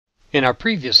In our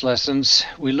previous lessons,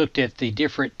 we looked at the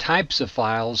different types of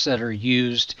files that are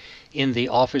used in the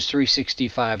Office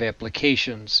 365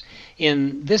 applications.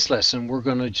 In this lesson, we're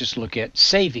going to just look at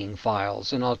saving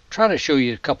files, and I'll try to show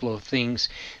you a couple of things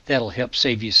that'll help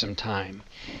save you some time.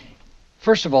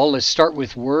 First of all, let's start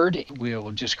with Word.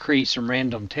 We'll just create some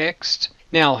random text.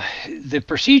 Now, the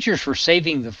procedures for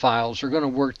saving the files are going to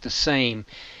work the same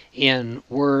in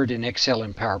Word and Excel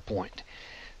and PowerPoint.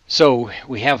 So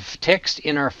we have text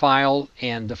in our file,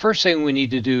 and the first thing we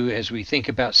need to do as we think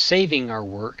about saving our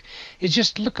work is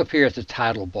just look up here at the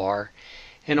title bar.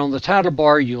 And on the title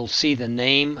bar, you'll see the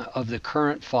name of the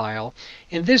current file,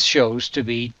 and this shows to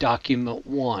be Document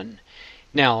 1.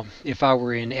 Now, if I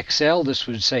were in Excel, this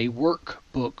would say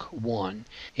Workbook 1.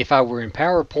 If I were in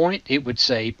PowerPoint, it would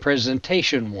say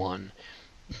Presentation 1.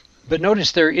 But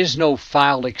notice there is no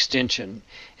file extension,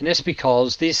 and that's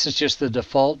because this is just the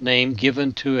default name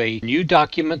given to a new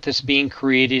document that's being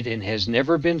created and has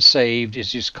never been saved.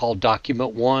 It's just called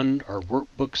Document 1 or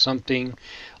Workbook something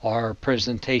or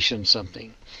Presentation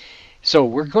something. So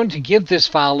we're going to give this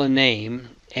file a name,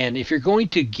 and if you're going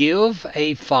to give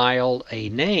a file a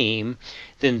name,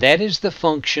 then that is the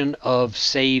function of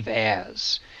Save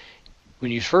As.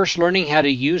 When you're first learning how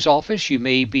to use Office, you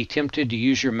may be tempted to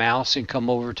use your mouse and come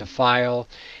over to File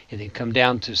and then come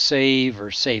down to Save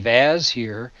or Save As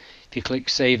here. If you click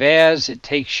Save As, it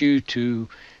takes you to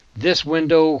this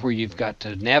window where you've got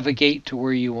to navigate to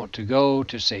where you want to go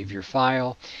to save your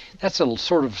file. That's a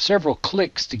sort of several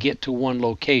clicks to get to one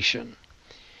location.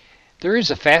 There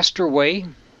is a faster way,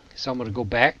 so I'm going to go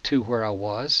back to where I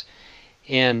was,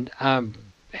 and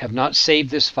have not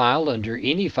saved this file under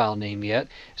any file name yet,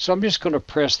 so I'm just going to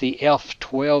press the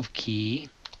F12 key.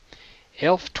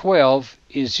 F12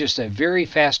 is just a very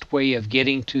fast way of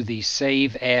getting to the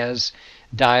Save As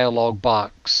dialog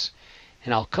box.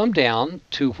 And I'll come down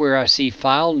to where I see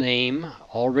file name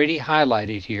already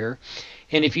highlighted here.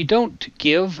 And if you don't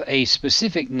give a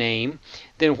specific name,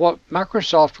 then what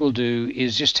Microsoft will do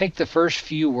is just take the first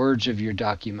few words of your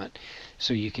document.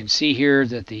 So you can see here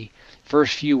that the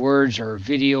first few words are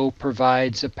video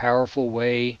provides a powerful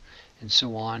way, and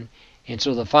so on. And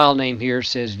so the file name here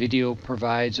says video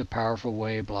provides a powerful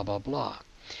way, blah, blah, blah.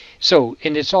 So,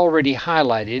 and it's already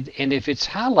highlighted, and if it's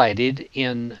highlighted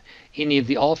in any of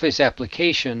the Office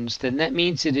applications, then that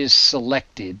means it is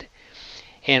selected.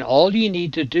 And all you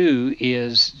need to do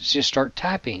is just start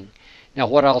typing. Now,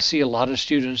 what I'll see a lot of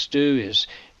students do is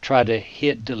try to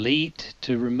hit delete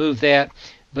to remove that.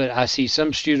 But I see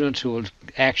some students who will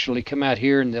actually come out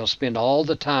here and they'll spend all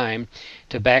the time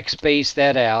to backspace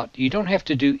that out. You don't have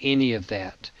to do any of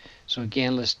that. So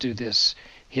again, let's do this.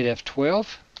 Hit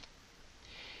F12.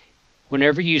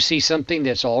 Whenever you see something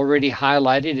that's already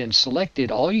highlighted and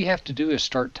selected, all you have to do is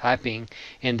start typing,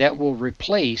 and that will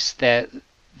replace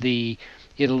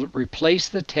it'll replace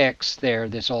the text there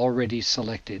that's already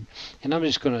selected. And I'm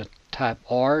just going to type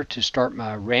R to start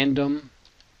my random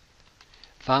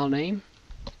file name.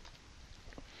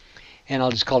 And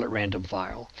I'll just call it random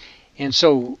file. And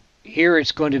so here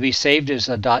it's going to be saved as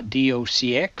a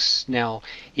 .docx. Now,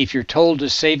 if you're told to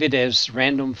save it as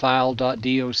random file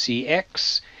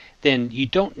 .docx, then you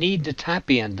don't need to type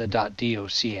in the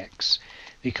 .docx,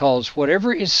 because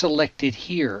whatever is selected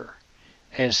here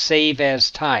as save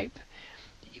as type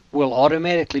will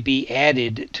automatically be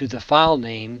added to the file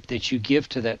name that you give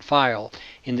to that file.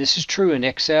 And this is true in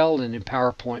Excel and in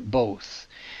PowerPoint both.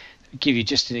 Give you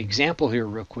just an example here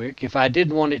real quick. If I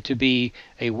didn't want it to be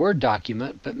a Word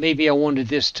document, but maybe I wanted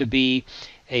this to be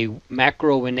a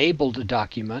macro enabled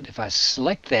document, if I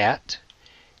select that,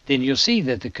 then you'll see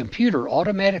that the computer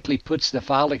automatically puts the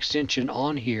file extension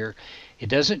on here. It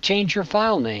doesn't change your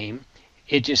file name.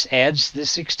 It just adds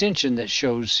this extension that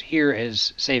shows here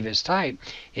as save as type.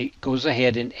 It goes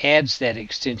ahead and adds that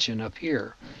extension up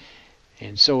here.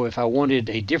 And so if I wanted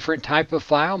a different type of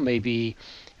file, maybe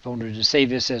if I wanted to save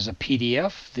this as a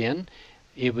PDF, then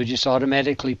it would just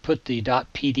automatically put the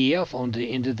 .pdf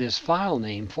into this file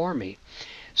name for me.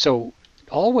 So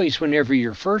always whenever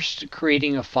you're first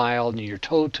creating a file and you're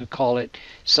told to call it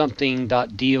something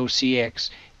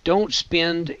 .docx, don't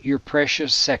spend your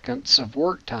precious seconds of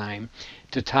work time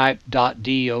to type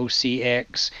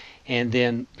 .docx, and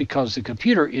then because the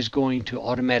computer is going to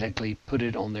automatically put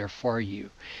it on there for you.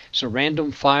 So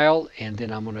random file, and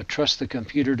then I'm going to trust the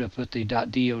computer to put the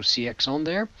 .docx on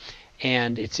there,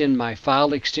 and it's in my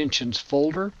file extensions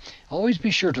folder. Always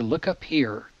be sure to look up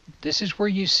here. This is where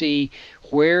you see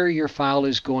where your file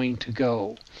is going to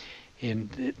go.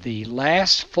 And the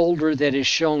last folder that is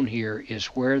shown here is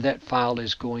where that file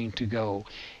is going to go,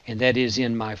 and that is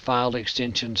in my file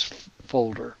extensions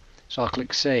folder. So I'll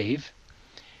click Save.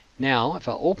 Now, if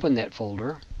I open that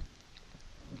folder,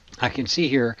 I can see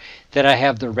here that I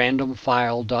have the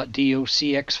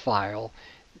randomfile.docx file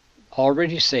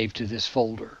already saved to this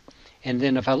folder. And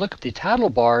then if I look at the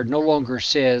title bar, it no longer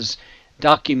says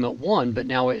document 1, but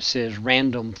now it says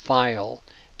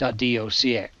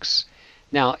randomfile.docx.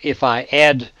 Now, if I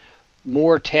add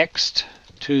more text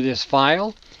to this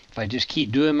file, if I just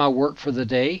keep doing my work for the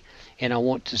day and I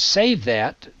want to save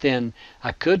that, then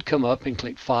I could come up and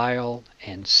click File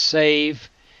and Save,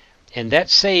 and that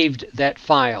saved that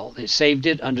file. It saved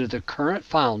it under the current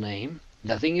file name.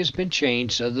 Nothing has been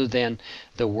changed other than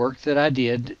the work that I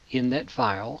did in that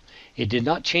file. It did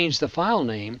not change the file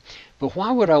name, but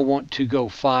why would I want to go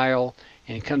File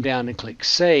and come down and click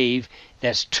Save?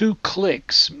 That's 2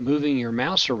 clicks moving your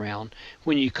mouse around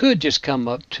when you could just come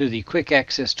up to the Quick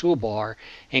Access toolbar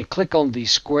and click on the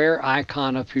square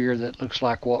icon up here that looks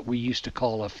like what we used to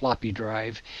call a floppy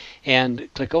drive, and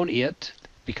click on it,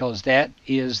 because that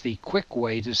is the quick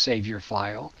way to save your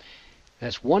file.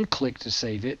 That's 1 click to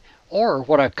save it. Or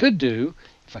what I could do,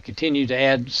 if I continue to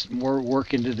add more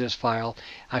work into this file,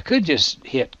 I could just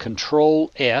hit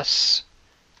Control S,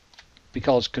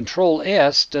 because Control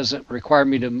S doesn't require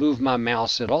me to move my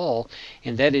mouse at all,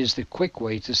 and that is the quick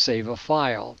way to save a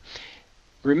file.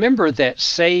 Remember that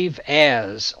Save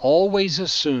As always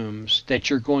assumes that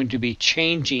you're going to be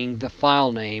changing the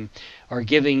file name or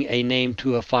giving a name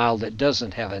to a file that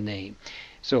doesn't have a name.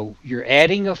 So you're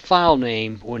adding a file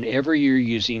name whenever you're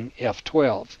using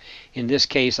F12. In this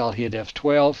case, I'll hit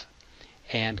F12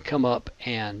 and come up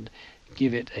and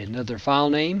give it another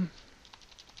file name.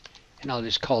 And I'll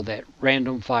just call that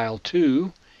random file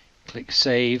 2. Click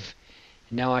Save.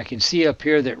 Now I can see up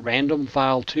here that random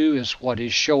file 2 is what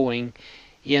is showing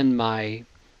in my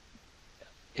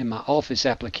Office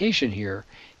application here.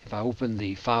 If I open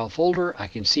the file folder, I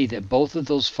can see that both of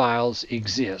those files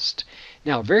exist.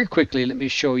 Now, very quickly, let me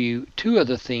show you 2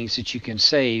 other things that you can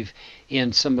save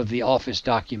in some of the Office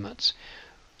documents.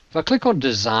 If I click on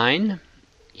Design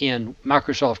in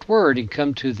Microsoft Word and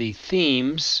come to the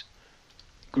Themes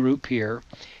group here,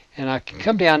 and I can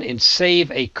come down and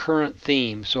save a current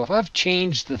theme. So if I've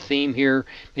changed the theme here,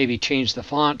 maybe change the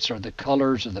fonts or the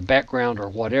colors or the background or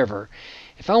whatever,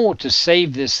 if I want to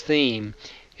save this theme,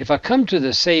 if I come to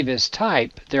the Save As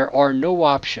type, there are no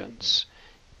options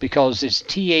because it's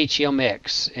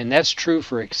THMX, and that's true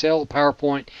for Excel,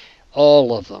 PowerPoint,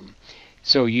 all of them.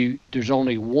 So there's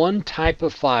only one type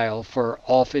of file for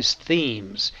Office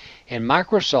themes, and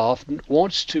Microsoft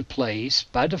wants to place,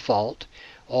 by default,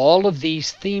 all of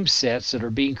these theme sets that are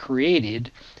being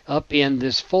created up in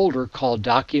this folder called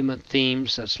Document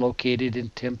Themes that's located in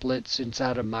Templates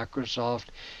inside of Microsoft,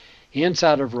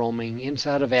 inside of Roaming,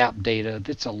 inside of App Data.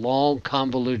 That's a long,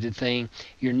 convoluted thing.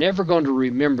 You're never going to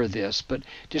remember this, but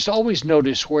just always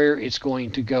notice where it's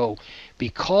going to go,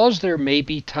 because there may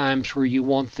be times where you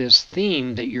want this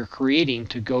theme that you're creating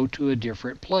to go to a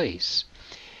different place.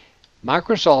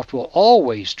 Microsoft will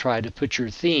always try to put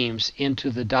your themes into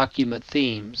the document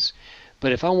themes,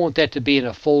 but if I want that to be in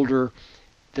a folder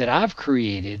that I've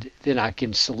created, then I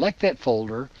can select that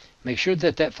folder, make sure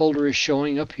that that folder is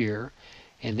showing up here,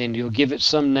 and then you'll give it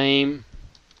some name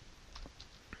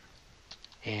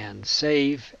and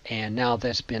save, and now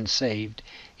that's been saved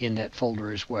in that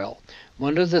folder as well.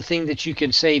 One other thing that you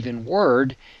can save in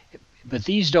Word, but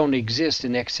these don't exist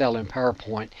in Excel and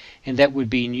PowerPoint, and that would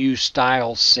be new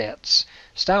style sets.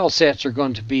 Style sets are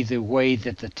going to be the way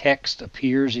that the text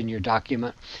appears in your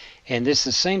document, and it's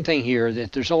the same thing here,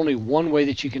 that there's only one way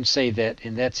that you can save that,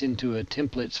 and that's into a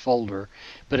templates folder.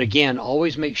 But again,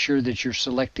 always make sure that you're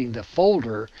selecting the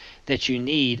folder that you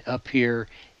need up here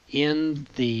in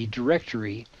the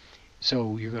directory.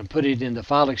 So you're going to put it in the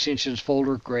file extensions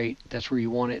folder. Great, that's where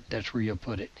you want it, that's where you'll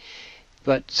put it.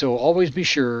 But so always be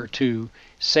sure to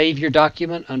save your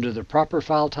document under the proper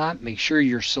file type. Make sure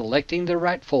you're selecting the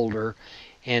right folder,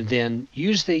 and then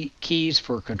use the keys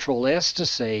for Control S to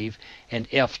save and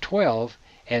F12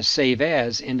 as Save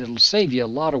As, and it'll save you a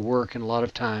lot of work and a lot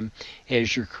of time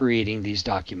as you're creating these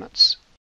documents.